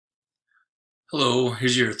Hello,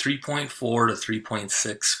 here's your 3.4 to 3.6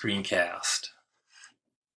 screencast.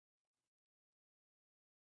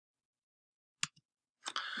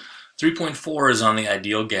 3.4 is on the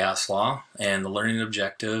ideal gas law, and the learning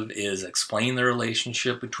objective is explain the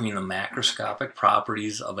relationship between the macroscopic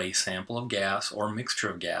properties of a sample of gas or mixture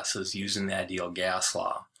of gases using the ideal gas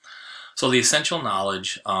law. So the essential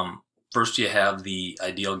knowledge, first you have the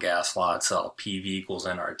ideal gas law itself, PV equals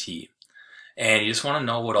nRT. And you just want to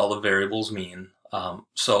know what all the variables mean.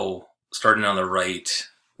 So starting on the right,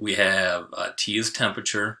 we have T is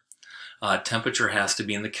temperature. Temperature has to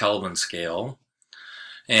be in the Kelvin scale.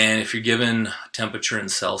 And if you're given temperature in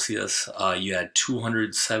Celsius, you add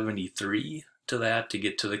 273 to that to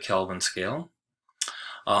get to the Kelvin scale.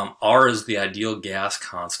 R is the ideal gas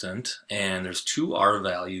constant, and there's two R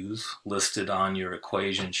values listed on your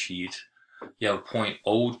equation sheet. You have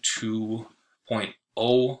 0.02,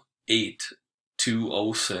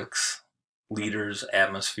 0.08206 liters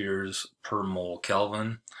atmospheres per mole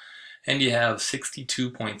Kelvin, and you have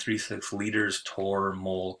 62.36 liters torr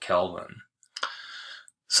mole Kelvin.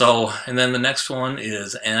 So, and then the next one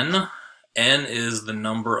is N. N is the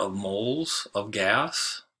number of moles of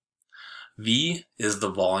gas. V is the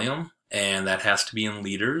volume, and that has to be in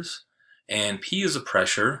liters. And P is the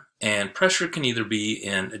pressure, and pressure can either be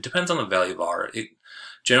in, it depends on the value of R.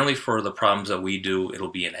 Generally for the problems that we do, it'll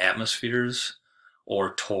be in atmospheres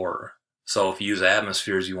or torr. So if you use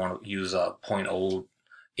atmospheres, you want to use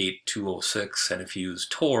 0.08206, and if you use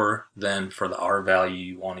torr, then for the R value,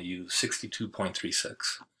 you want to use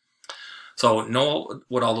 62.36. So know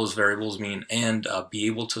what all those variables mean, and be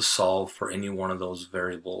able to solve for any one of those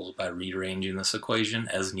variables by rearranging this equation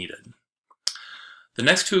as needed. The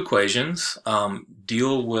next two equations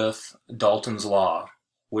deal with Dalton's law,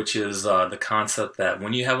 which is the concept that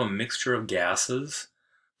when you have a mixture of gases,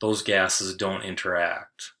 those gases don't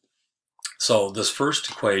interact. So this first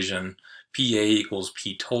equation, PA equals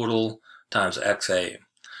P total times XA.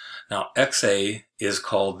 Now XA is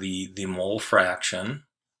called the mole fraction,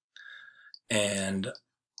 and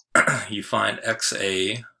you find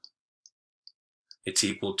XA, it's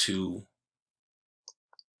equal to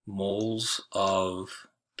moles of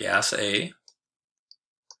gas A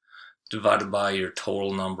divided by your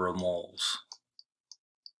total number of moles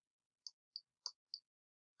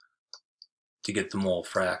to get the mole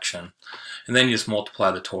fraction. And then you just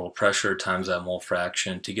multiply the total pressure times that mole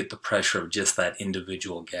fraction to get the pressure of just that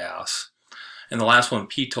individual gas. And the last one,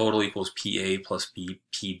 P total equals PA plus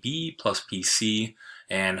PB plus PC,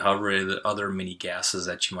 and however the other many gases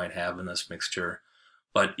that you might have in this mixture.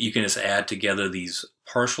 But you can just add together these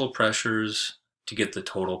partial pressures to get the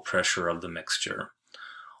total pressure of the mixture.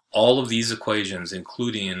 All of these equations,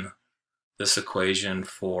 including this equation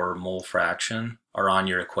for mole fraction, are on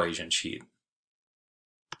your equation sheet.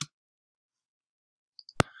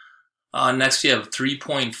 Next you have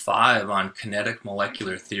 3.5 on kinetic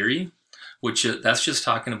molecular theory, which that's just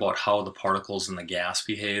talking about how the particles in the gas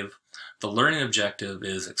behave. The learning objective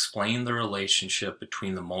is explain the relationship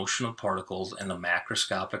between the motion of particles and the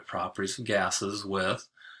macroscopic properties of gases with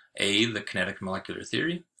A, the kinetic molecular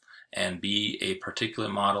theory, and B, a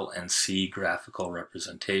particulate model, and C, graphical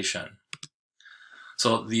representation.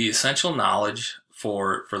 So the essential knowledge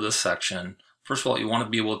for this section, first of all, you want to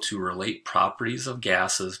be able to relate properties of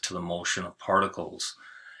gases to the motion of particles.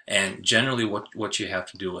 And generally what you have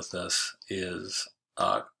to do with this is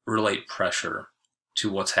relate pressure to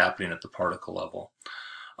what's happening at the particle level.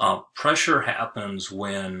 Pressure happens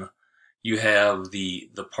when you have the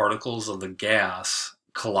particles of the gas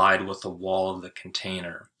collide with the wall of the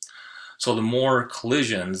container. So the more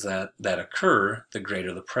collisions that occur, the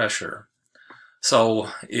greater the pressure. So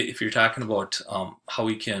if you're talking about how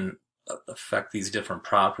we can affect these different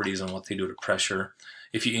properties and what they do to pressure,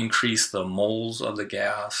 if you increase the moles of the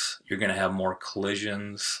gas, you're going to have more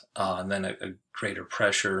collisions and then a greater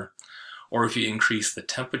pressure. Or if you increase the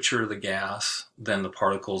temperature of the gas, then the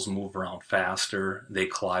particles move around faster, they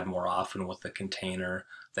collide more often with the container,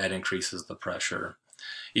 that increases the pressure.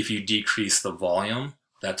 If you decrease the volume,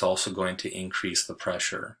 that's also going to increase the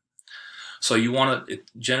pressure. So you want to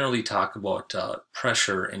generally talk about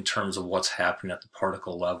pressure in terms of what's happening at the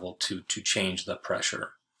particle level to change the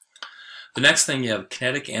pressure. The next thing you have,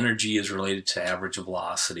 kinetic energy is related to average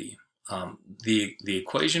velocity. The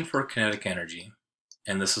equation for kinetic energy,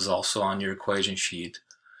 and this is also on your equation sheet,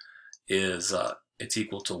 is it's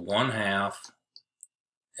equal to 1/2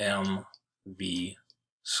 mv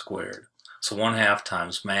squared. So 1/2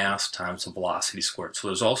 times mass times the velocity squared. So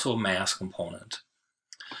there's also a mass component.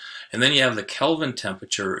 And then you have the Kelvin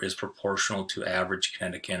temperature is proportional to average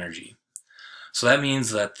kinetic energy. So that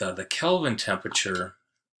means that the Kelvin temperature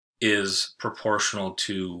is proportional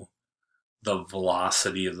to the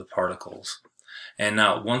velocity of the particles. And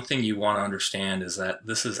now one thing you want to understand is that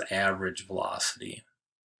this is average velocity.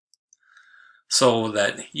 So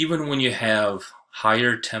that even when you have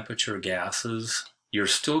higher temperature gases, you're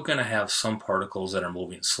still going to have some particles that are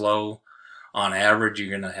moving slow. On average, you're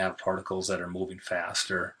going to have particles that are moving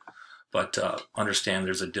faster, but understand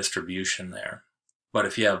there's a distribution there. But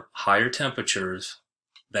if you have higher temperatures,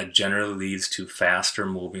 that generally leads to faster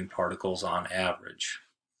moving particles on average.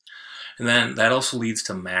 And then that also leads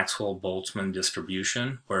to Maxwell-Boltzmann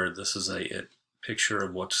distribution, where this is a picture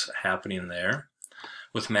of what's happening there.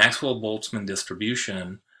 With Maxwell-Boltzmann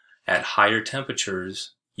distribution, at higher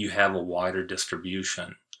temperatures, you have a wider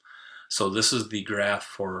distribution. So this is the graph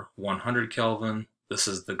for 100 Kelvin, this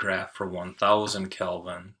is the graph for 1000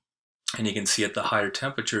 Kelvin. And you can see at the higher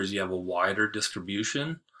temperatures, you have a wider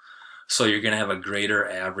distribution. So you're going to have a greater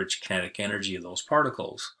average kinetic energy of those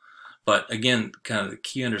particles. But again, kind of the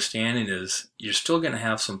key understanding is you're still going to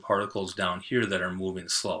have some particles down here that are moving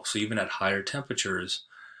slow. So even at higher temperatures,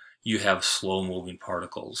 you have slow moving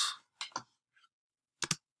particles.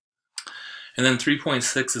 And then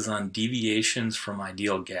 3.6 is on deviations from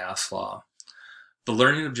ideal gas law. The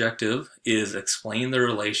learning objective is explain the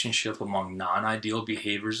relationship among non-ideal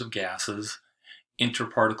behaviors of gases,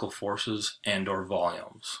 interparticle forces, and/or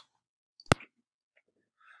volumes.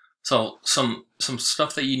 So some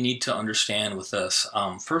stuff that you need to understand with this.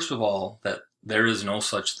 First of all, that there is no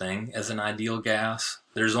such thing as an ideal gas.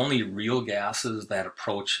 There's only real gases that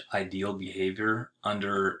approach ideal behavior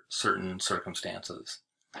under certain circumstances.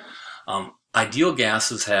 Ideal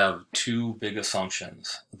gases have two big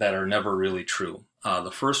assumptions that are never really true.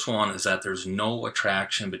 The first one is that there's no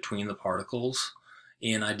attraction between the particles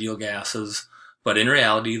in ideal gases, but in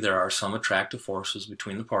reality there are some attractive forces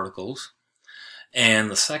between the particles.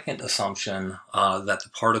 And the second assumption that the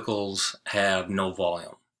particles have no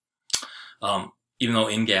volume. Even though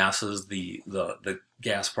in gases the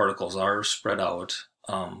gas particles are spread out,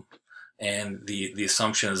 and the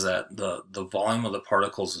assumption is that the volume of the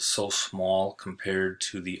particles is so small compared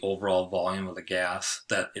to the overall volume of the gas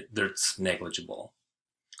that it's negligible.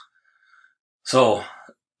 So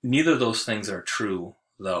neither of those things are true,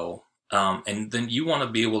 though. And then you want to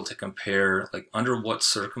be able to compare, like, under what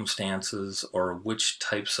circumstances or which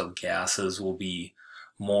types of gases will be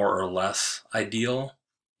more or less ideal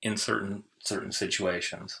in certain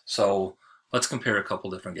situations. So let's compare a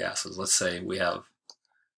couple different gases. Let's say we have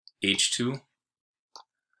H2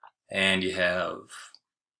 and you have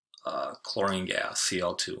chlorine gas,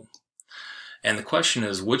 Cl2. And the question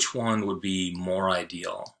is, which one would be more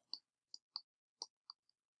ideal?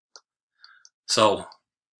 So,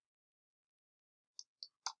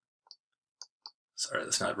 sorry,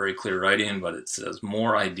 that's not very clear writing, but it says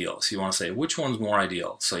more ideal. So you want to say, which one's more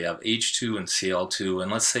ideal? So you have H2 and Cl2,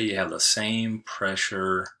 and let's say you have the same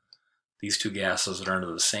pressure, these two gases that are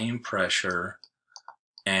under the same pressure,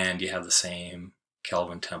 and you have the same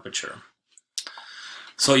Kelvin temperature.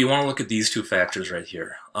 So you want to look at these two factors right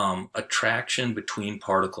here. Attraction between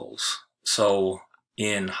particles. So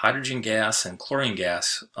in hydrogen gas and chlorine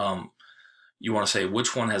gas, you want to say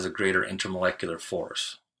which one has a greater intermolecular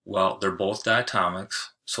force. Well, they're both diatomics,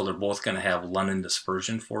 so they're both going to have London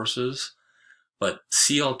dispersion forces, but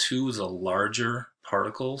Cl2 is a larger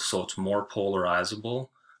particle, so it's more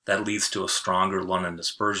polarizable. That leads to a stronger London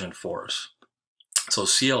dispersion force. So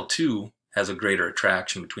Cl2 has a greater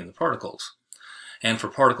attraction between the particles. And for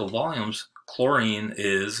particle volumes, chlorine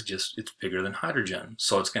is it's bigger than hydrogen,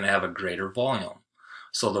 so it's going to have a greater volume.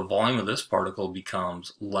 So the volume of this particle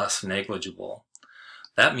becomes less negligible.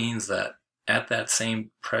 That means that at that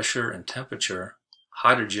same pressure and temperature,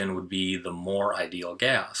 hydrogen would be the more ideal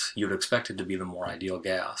gas. You would expect it to be the more ideal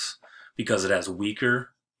gas because it has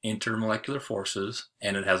weaker intermolecular forces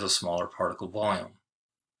and it has a smaller particle volume.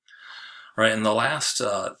 All right, and the last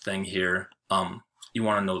thing here, you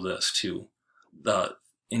want to know this too.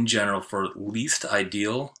 In general, for least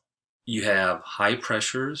ideal, you have high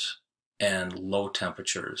pressures and low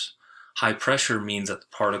temperatures. High pressure means that the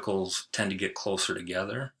particles tend to get closer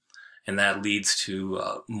together, and that leads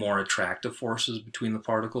to more attractive forces between the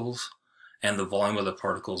particles, and the volume of the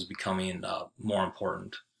particles becoming more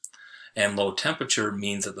important. And low temperature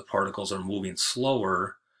means that the particles are moving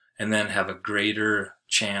slower and then have a greater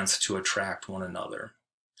chance to attract one another.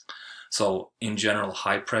 So in general,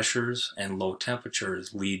 high pressures and low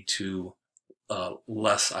temperatures lead to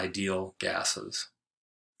less ideal gases.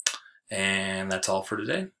 And that's all for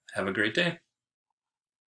today. Have a great day.